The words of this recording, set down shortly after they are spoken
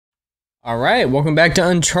Alright, welcome back to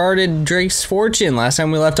Uncharted Drake's Fortune. Last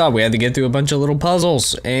time we left off, we had to get through a bunch of little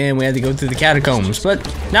puzzles, and we had to go through the catacombs, but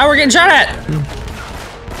now we're getting shot at!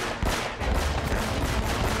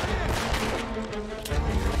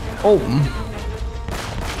 Oh.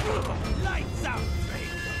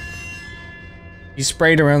 He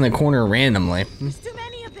sprayed around the corner randomly. There's too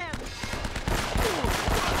many of them.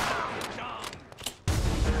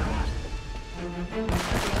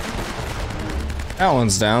 That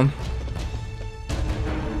one's down.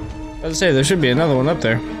 I was gonna say, there should be another one up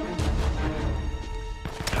there.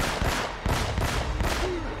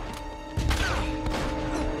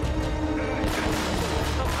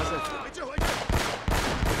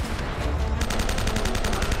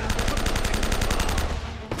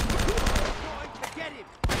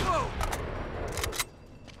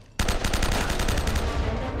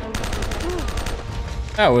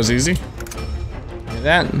 That was easy. Look at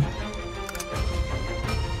that.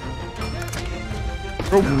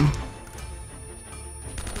 Oh.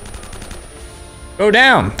 Go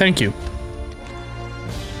down, thank you.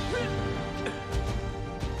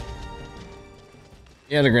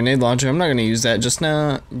 You had a grenade launcher. I'm not gonna use that just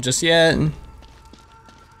yet.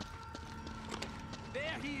 There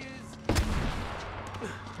he is.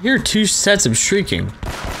 I hear two sets of shrieking.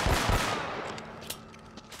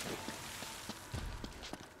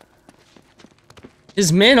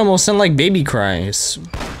 His men almost sound like baby cries.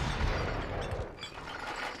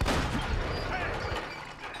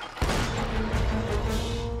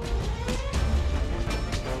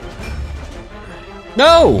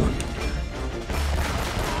 No!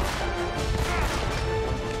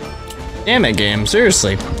 Damn it, game.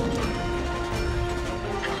 Seriously.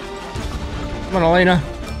 Come on, Elena.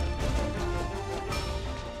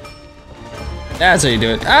 That's how you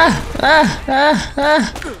do it. Ah! Ah! Ah!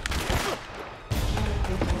 Ah!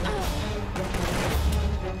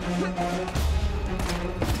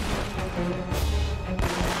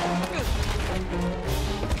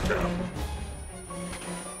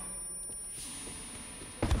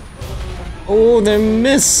 Oh, they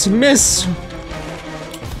miss.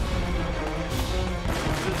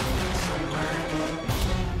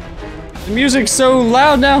 The music's so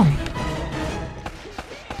loud now.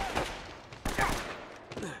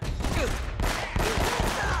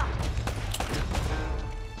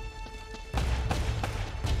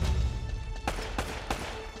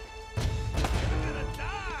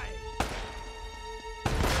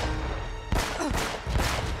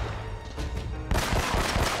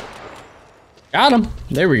 Got him.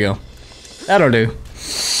 There we go. That'll do.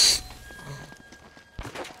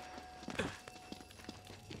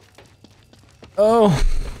 Oh,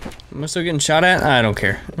 am I still getting shot at? I don't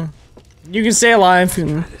care. You can stay alive.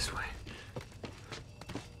 This way.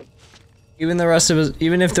 Even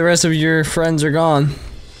if the rest of your friends are gone,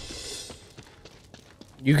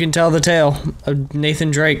 you can tell the tale of Nathan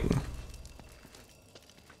Drake.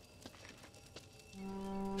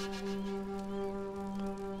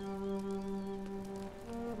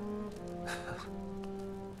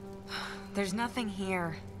 There's nothing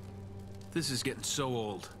here. This is getting so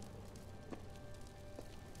old.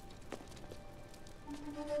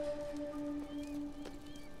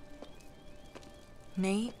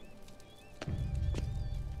 Nate?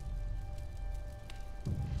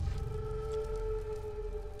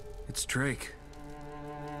 It's Drake.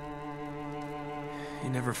 He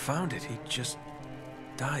never found it. He just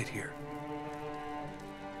died here.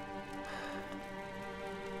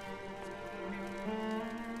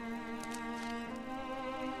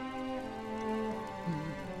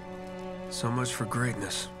 So much for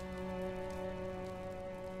greatness.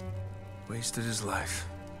 Wasted his life.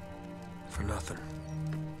 For nothing.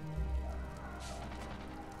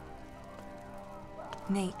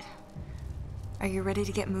 Nate, are you ready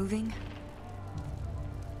to get moving?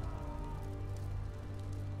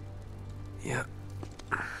 Yeah.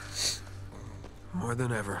 More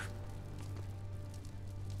than ever.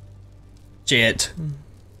 Shit.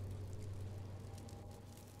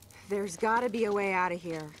 There's gotta be a way out of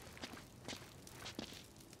here.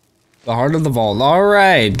 The heart of the vault.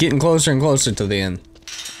 Alright, getting closer and closer to the end.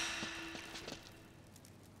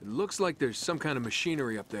 It looks like there's some kind of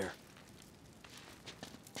machinery up there.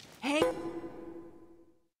 Hey!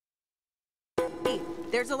 Hey,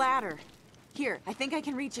 there's a ladder. Here, I think I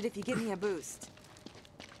can reach it if you give me a boost.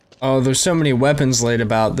 Oh, there's so many weapons laid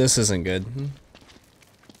about. This isn't good.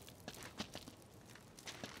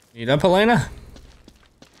 Need up, Elena?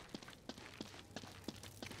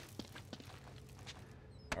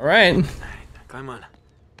 Alright. Climb on.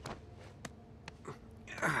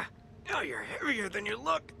 Oh, you're heavier than you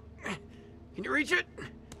look. Can you reach it?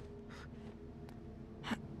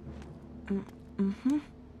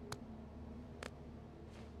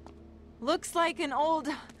 Looks like an old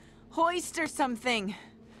hoist or something.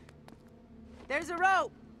 There's a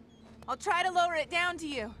rope. I'll try to lower it down to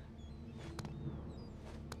you.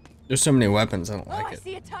 There's so many weapons, I don't Oh, like I it.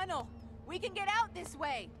 see a tunnel. We can get out this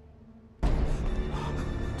way.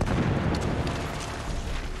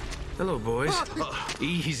 Hello, boys.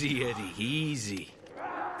 Easy, Eddie, easy.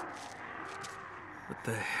 What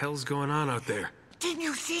the hell's going on out there? Can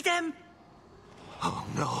you see them? Oh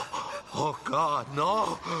no. Oh God,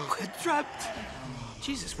 no. We're trapped.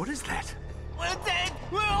 Jesus, what is that? We're dead.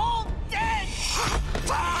 We're all dead.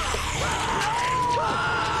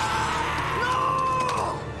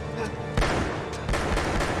 No!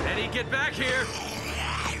 Eddie, get back here!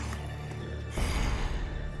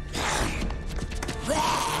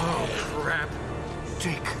 Oh, crap.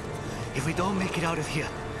 Jake, if we don't make it out of here,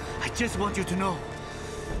 I just want you to know,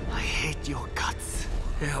 I hate your guts.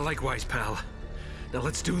 Yeah, likewise, pal. Now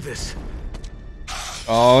let's do this.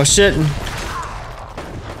 Oh shit.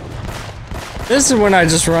 This is when I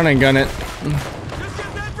just run and gun it.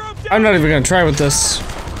 I'm not even gonna try with this.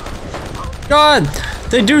 God,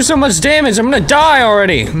 they do so much damage, I'm gonna die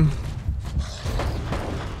already.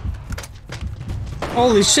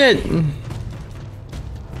 Holy shit.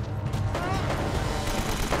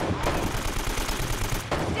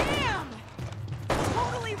 Damn!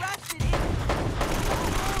 Totally rusted in.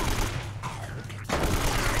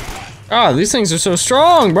 God, these things are so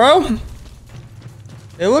strong, bro.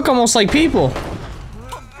 They look almost like people.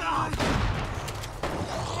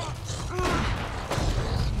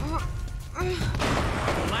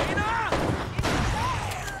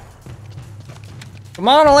 Come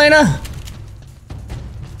on, Elena.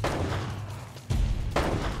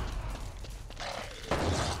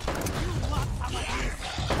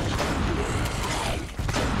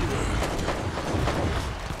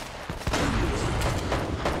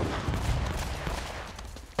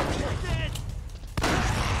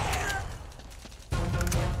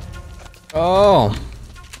 Oh.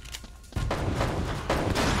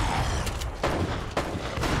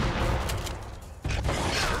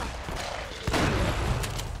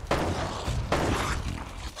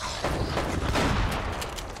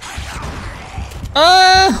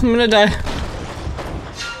 I'm gonna die.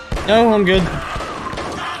 No, I'm good. You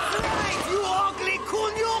ugly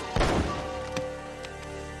kunyuk!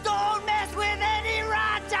 Don't mess with any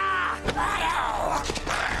Raja!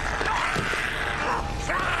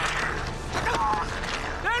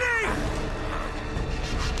 Eddie!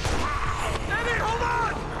 Eddie, hold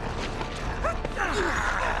on!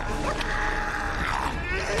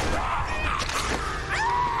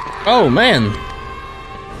 Oh, man.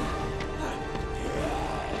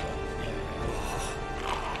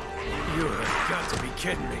 You have got to be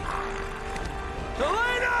kidding me.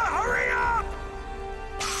 Elena, hurry up!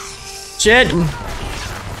 Shit.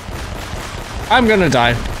 I'm gonna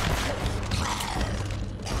die.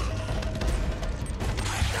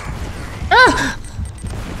 Ah!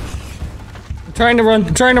 I'm trying to run,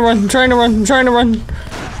 I'm trying to run, I'm trying to run, I'm trying to run.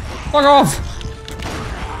 Fuck off.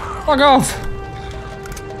 Fuck off.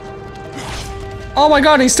 Oh my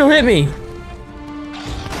god, he still hit me.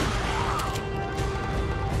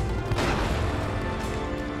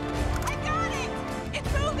 I got it!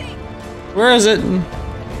 It's moving! Where is it?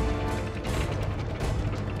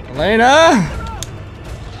 Elena!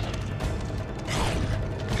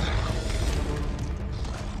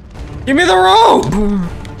 Give me the rope!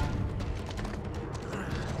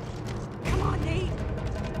 Come on, Nate.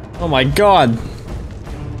 Oh my god.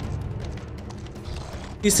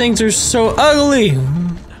 These things are so ugly. I'll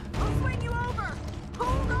swing you over.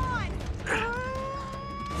 Hold on.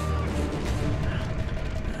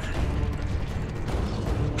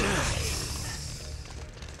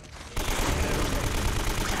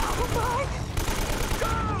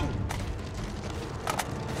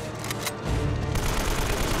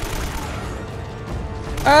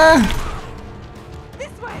 Ah!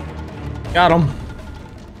 This way. Got him.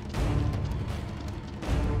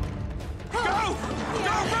 What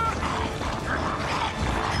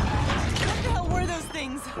the hell were those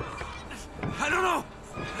things? I don't know.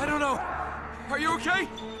 I don't know. Are you okay?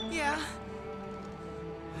 Yeah.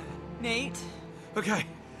 Nate. Okay.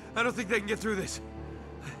 I don't think they can get through this.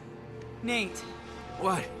 Nate.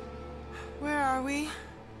 What? Where are we?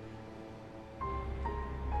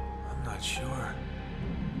 I'm not sure.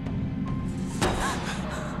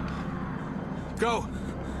 Go!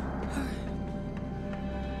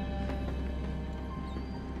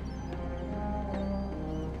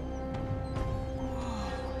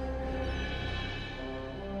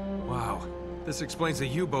 Wow. This explains the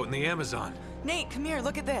U-boat in the Amazon. Nate, come here.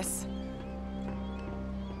 Look at this.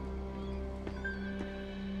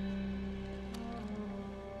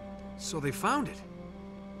 So they found it.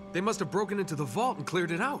 They must have broken into the vault and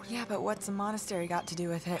cleared it out. Yeah, but what's a monastery got to do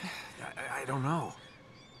with it? I don't know.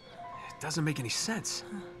 It doesn't make any sense.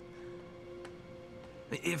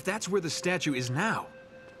 If that's where the statue is now...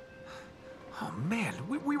 Oh man,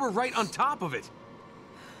 we were right on top of it.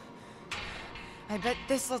 I bet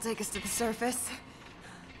this'll take us to the surface.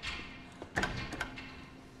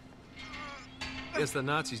 Guess the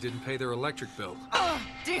Nazis didn't pay their electric bill. Oh,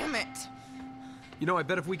 damn it! You know, I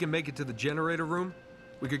bet if we can make it to the generator room,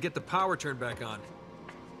 we could get the power turned back on.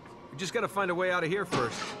 We just gotta find a way out of here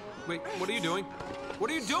first. Wait, what are you doing?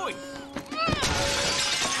 What are you doing?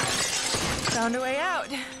 Found a way out.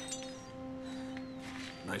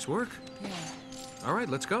 Nice work. Yeah. All right,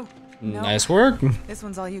 let's go. No. Nice work. This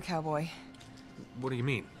one's all you, cowboy. What do you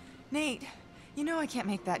mean? Nate, you know I can't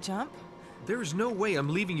make that jump. There's no way I'm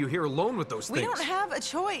leaving you here alone with those things. We don't have a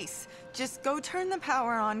choice. Just go turn the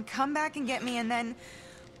power on, come back and get me, and then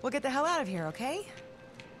we'll get the hell out of here, okay?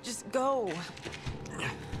 Just go.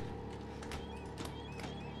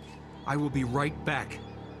 I will be right back.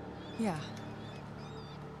 Yeah.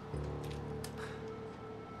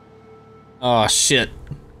 Oh shit.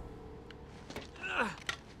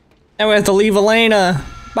 Now we have to leave Elena.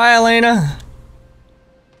 Bye, Elena.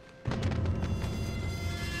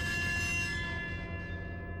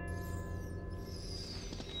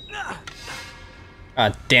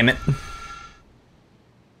 God damn it.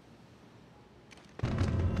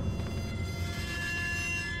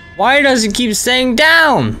 Why does it keep staying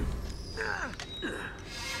down?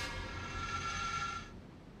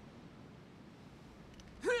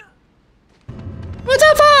 What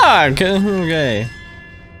the fuck? Okay.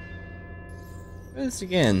 Try this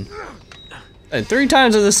again. 3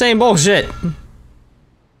 times of the same bullshit.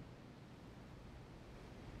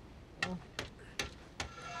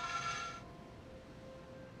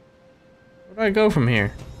 Where do I go from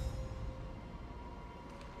here?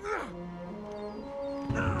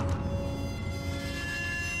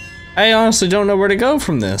 I honestly don't know where to go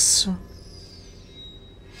from this.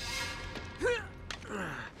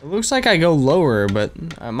 It looks like I go lower, but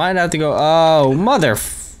I might have to go. Oh,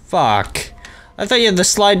 motherfuck. I thought you had to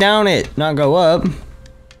slide down it, not go up.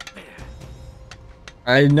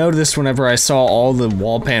 I noticed whenever I saw all the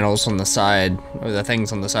wall panels on the side, or the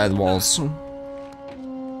things on the side of the walls.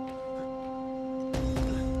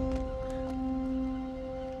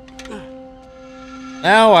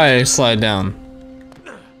 Now I slide down.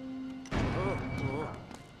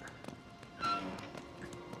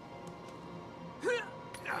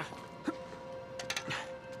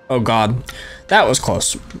 Oh god, that was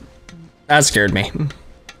close. That scared me.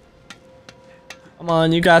 Come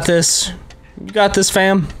on, you got this. You got this,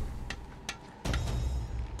 fam.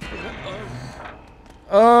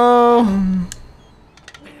 Oh.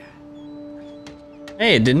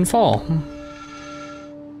 Hey, it didn't fall.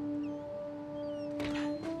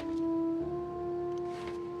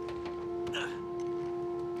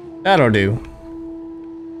 That'll do.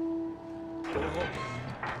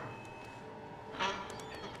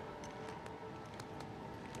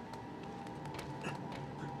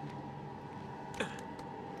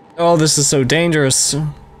 Oh, this is so dangerous.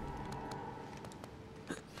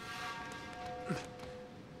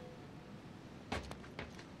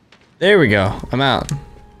 There we go. I'm out.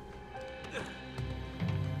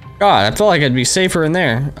 God, I felt like I'd be safer in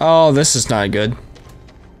there. Oh, this is not good.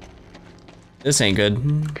 This ain't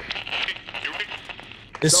good.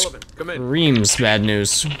 This screams bad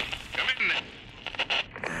news.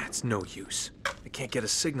 It's no use. I can't get a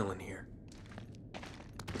signal in here.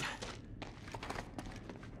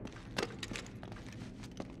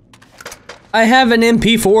 I have an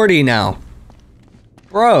MP40 now.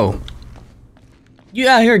 Bro. You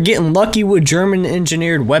out here getting lucky with German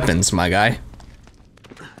engineered weapons, my guy.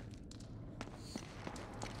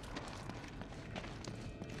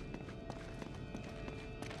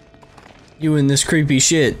 You and this creepy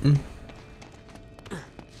shit.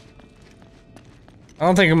 I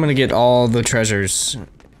don't think I'm gonna get all the treasures.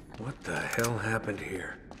 What the hell happened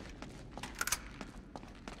here?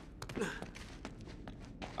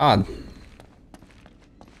 Odd.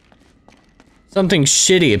 Something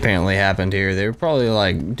shitty apparently happened here. They were probably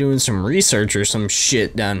like doing some research or some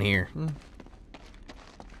shit down here.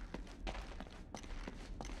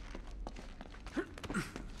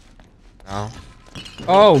 Oh.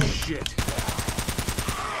 Oh! Shit.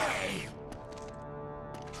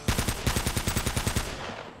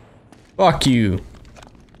 Fuck you.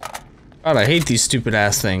 God, I hate these stupid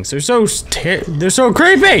ass things. They're so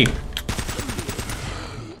creepy!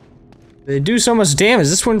 They do so much damage.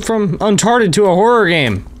 This went from Uncharted to a horror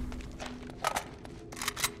game.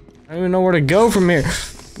 I don't even know where to go from here.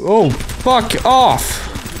 Oh, fuck off.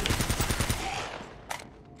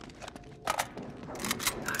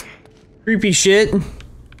 Creepy shit.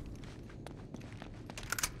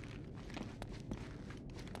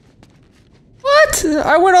 What?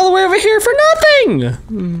 I went all the way over here for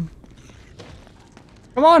nothing!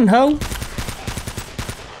 Come on, ho.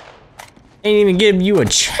 Ain't even give you a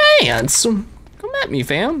chance. Come at me,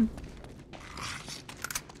 fam.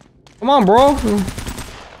 Come on, bro.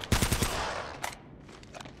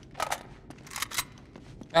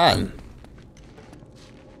 God.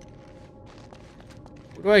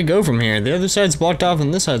 Where do I go from here? The other side's blocked off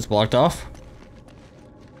and this side's blocked off.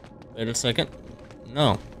 Wait a second.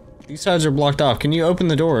 No. These sides are blocked off. Can you open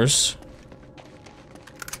the doors?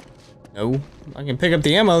 No. I can pick up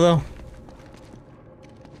the ammo, though.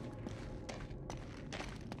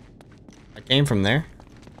 I came from there.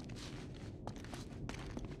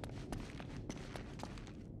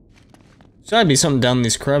 There's gotta be something down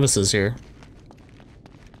these crevices here.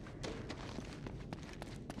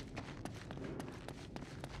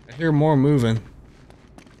 I hear more moving.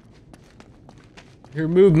 I hear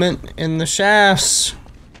movement in the shafts.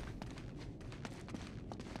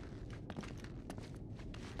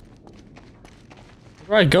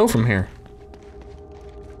 Where do I go from here?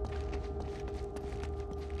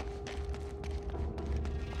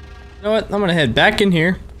 You know what? I'm gonna head back in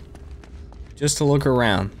here just to look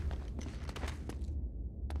around.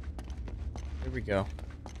 There we go.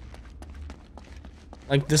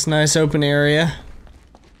 Like this nice open area.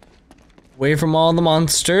 Away from all the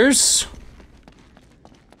monsters.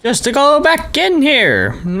 Just to go back in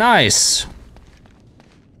here. Nice.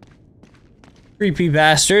 Creepy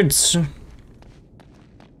bastards.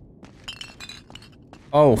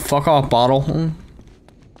 Oh, fuck off, bottle.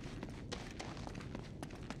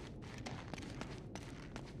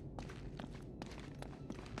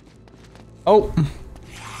 Oh.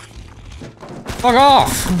 Fuck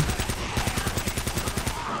off.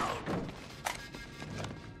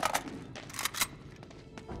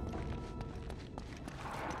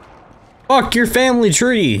 Fuck your family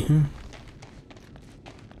tree.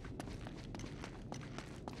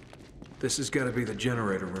 This has got to be the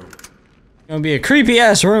generator room. Gonna be a creepy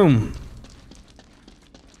ass room.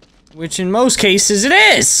 Which in most cases it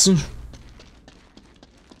is. Look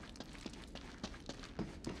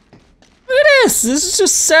at this. This is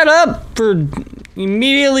just set up for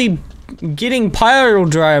immediately getting pile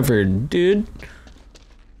driver, dude.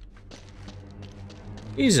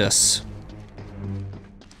 Jesus.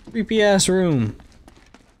 Creepy ass room.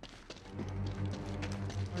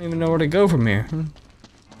 I don't even know where to go from here.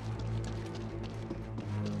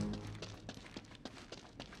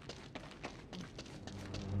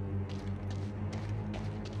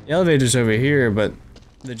 The elevator's over here, but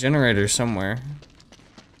the generator's somewhere.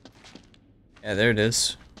 Yeah, there it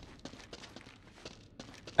is.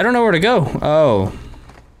 I don't know where to go. Oh.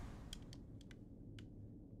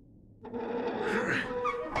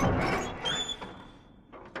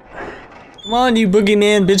 Come on, you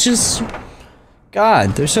boogeyman bitches.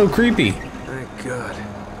 God, they're so creepy. Thank God.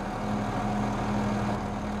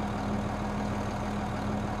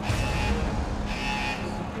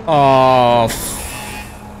 Oh,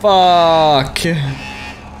 fuck.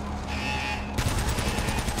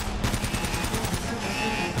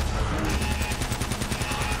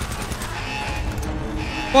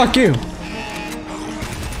 Fuck you.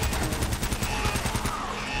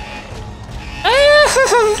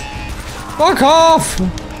 Fuck off.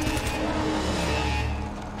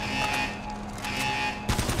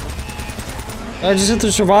 I just have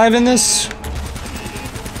to survive in this.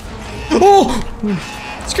 Oh!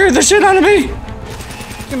 Scared the shit out of me!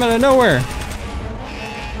 Came out of nowhere.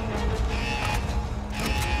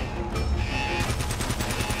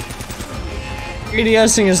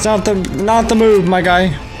 ADSing is not the move, my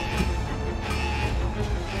guy.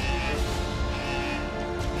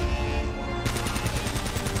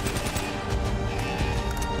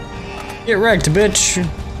 Get wrecked, bitch.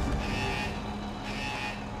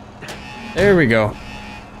 There we go.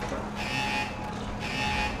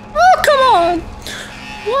 Oh, come on!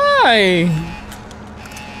 Why?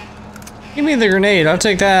 Give me the grenade, I'll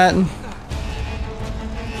take that.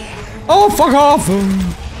 Oh, fuck off!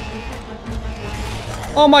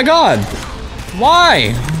 Oh my god!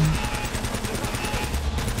 Why?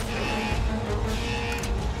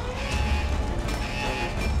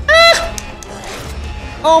 Ah!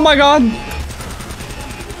 Oh my god!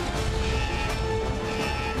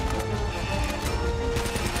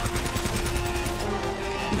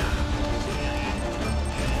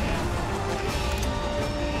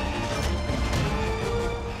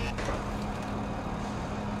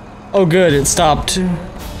 Oh good, it stopped.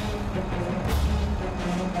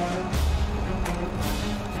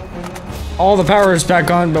 All the power is back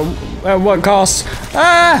on, but at what cost?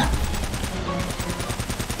 Ah!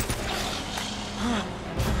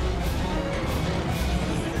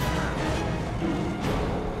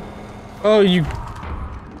 Oh, you.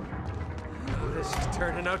 This is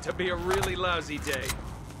turning out to be a really lousy day.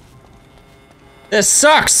 This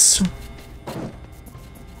sucks!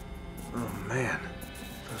 Oh man,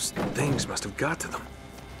 those things must have got to them.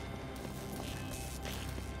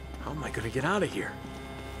 How am I gonna get out of here?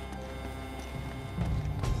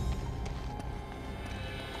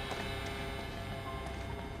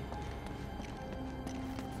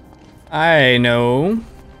 I know.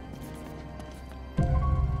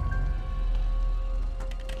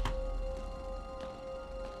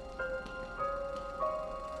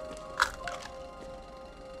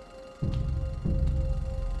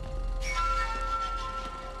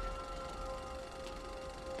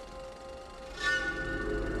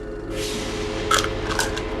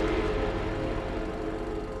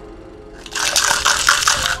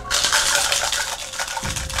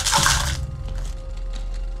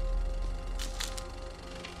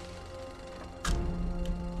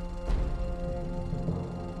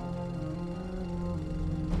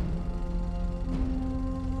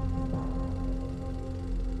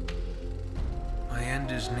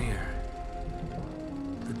 Is near.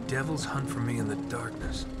 The devils hunt for me in the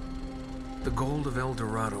darkness. The gold of El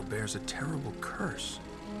Dorado bears a terrible curse.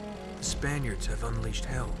 The Spaniards have unleashed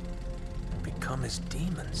hell and become his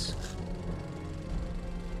demons.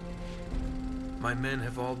 My men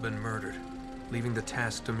have all been murdered, leaving the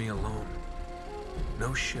task to me alone.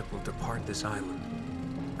 No ship will depart this island.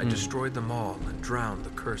 I destroyed them all and drowned the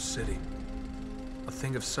cursed city. A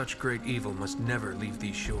thing of such great evil must never leave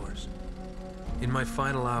these shores. In my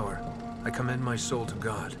final hour, I commend my soul to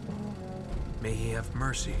God. May he have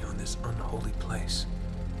mercy on this unholy place.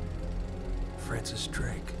 Francis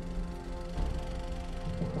Drake.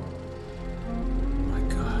 My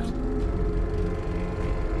God.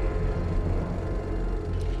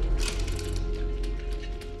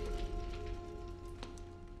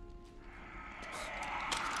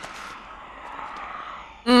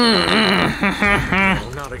 No,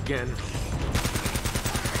 not again.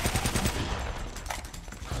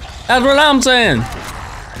 That's what I'm saying.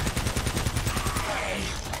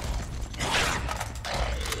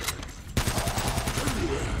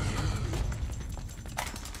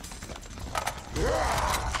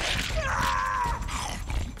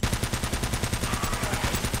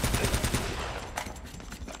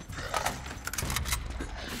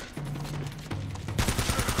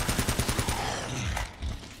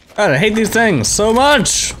 God, I hate these things so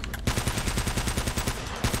much.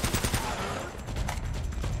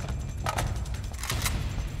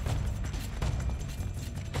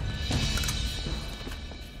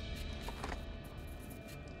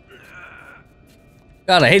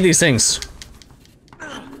 God, I hate these things.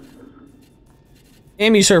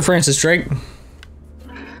 Damn you, Sir Francis Drake.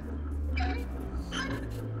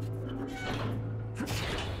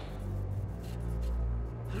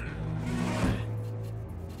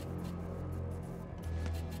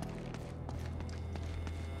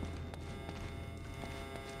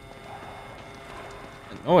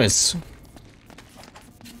 Noise.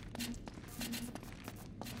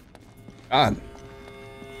 God.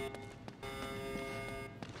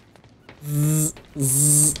 Zzz,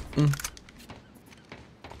 zzz.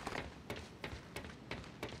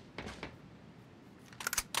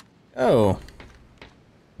 Oh.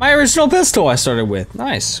 My original pistol I started with.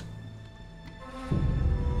 Nice.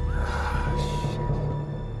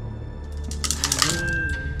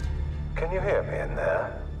 Can you hear me in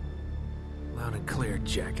there? Loud and clear,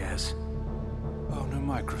 jackass. Oh, no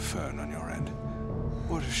microphone on your end.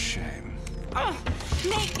 What a shame.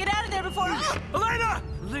 Nate, get out of there before. Elena!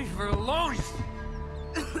 Leave her alone!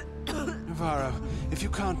 Navarro, if you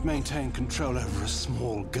can't maintain control over a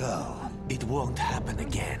small girl, It won't happen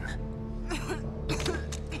again.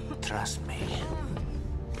 Trust me.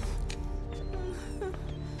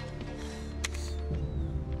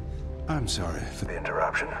 I'm sorry for The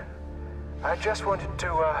interruption. I just wanted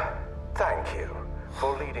to, thank you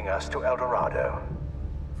for leading us to El Dorado.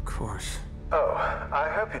 Of course. Oh, I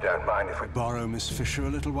hope you don't mind if we borrow Miss Fisher a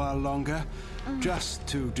little while longer, just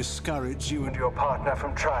to discourage you and and your partner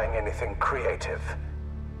from trying anything creative.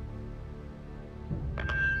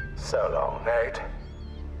 So long, Nate.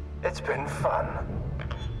 It's been fun.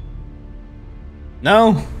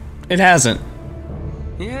 No, it hasn't.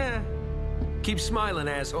 Yeah. Keep smiling,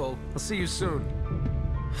 asshole. I'll see you soon.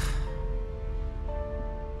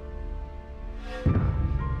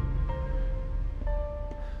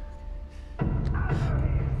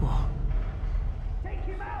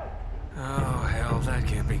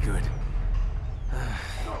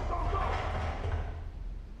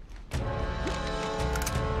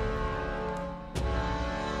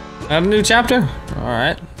 Add a new chapter?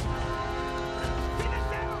 Alright.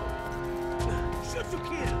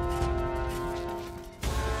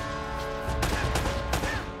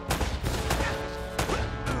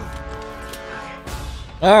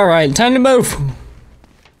 Alright, time to move.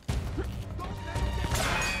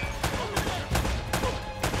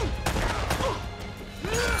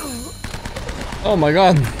 Oh my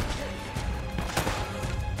god.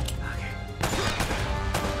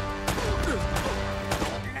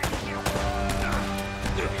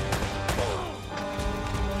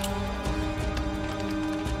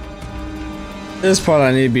 This part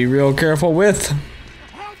I need to be real careful with.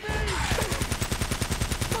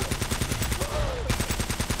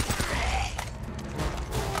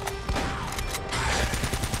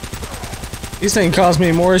 These things cause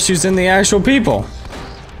me more issues than the actual people.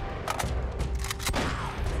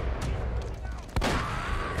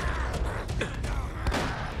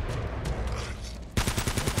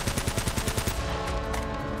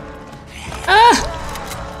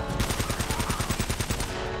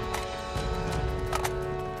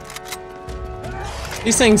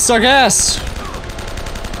 These things suck ass.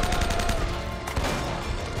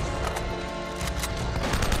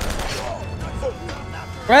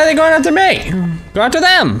 Why are they going after me? Go after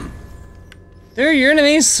them. They're your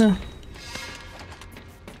enemies. Hey.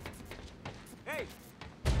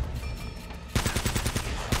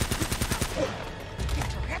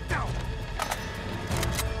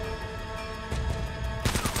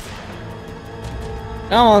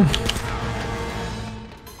 Come on.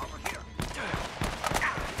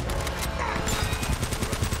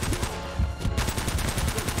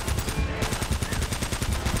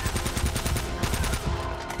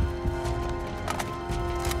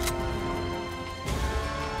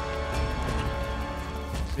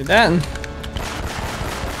 Do that.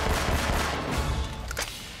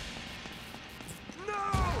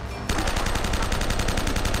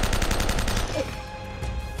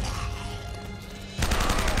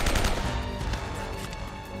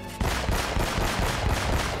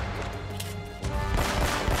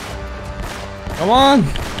 Come on.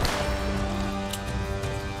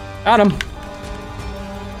 Got him.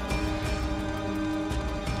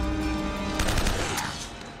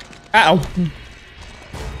 Uh-oh.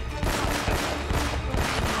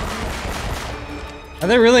 Are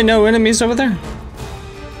there really no enemies over there?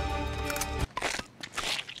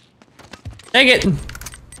 Take it!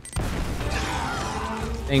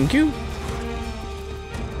 Thank you.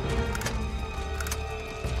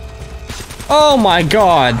 Oh my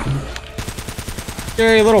god!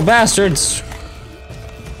 Scary little bastards.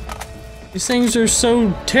 These things are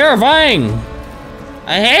so terrifying!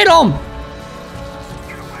 I hate them!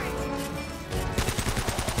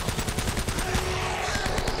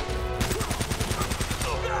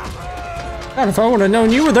 God, if I would have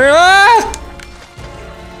known you were there. Ah!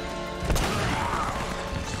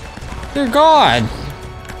 Dear God.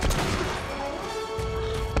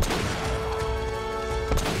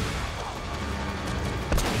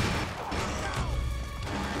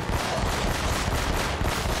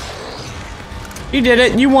 He did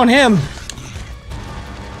it. You want him.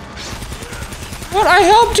 What? I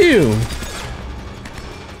helped you.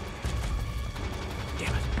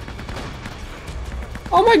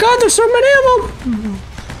 Oh my god, there's so many of them!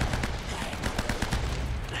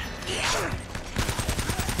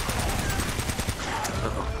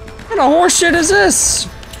 What kind of horse shit is this?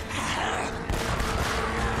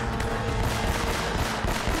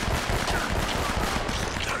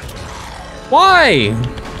 Why?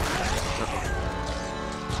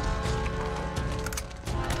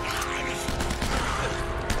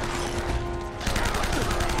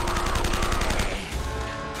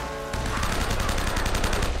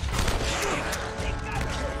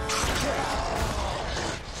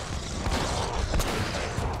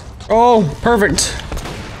 Oh, perfect.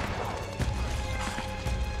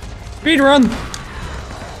 Speed run.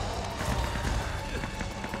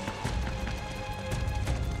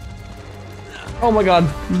 Oh my god.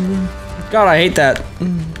 God, I hate that.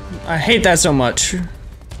 I hate that so much.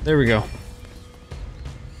 There we go.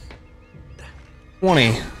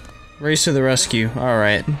 20. Race to the rescue.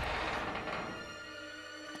 Alright.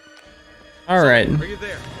 Alright. Are you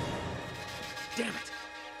there? Damn it.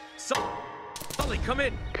 Sully, come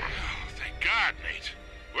in. Thank God, Nate.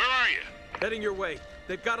 Where are you? Heading your way.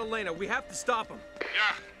 They've got Elena. We have to stop them.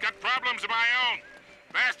 Yeah, got problems of my own.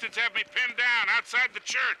 Bastards have me pinned down outside the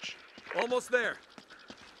church. Almost there.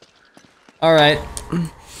 Alright.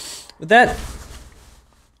 With that,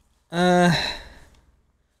 I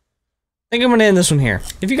think I'm gonna end this one here.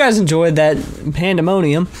 If you guys enjoyed that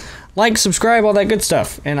pandemonium, like, subscribe, all that good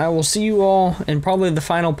stuff. And I will see you all in probably the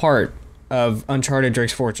final part of Uncharted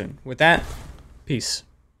Drake's Fortune. With that, peace.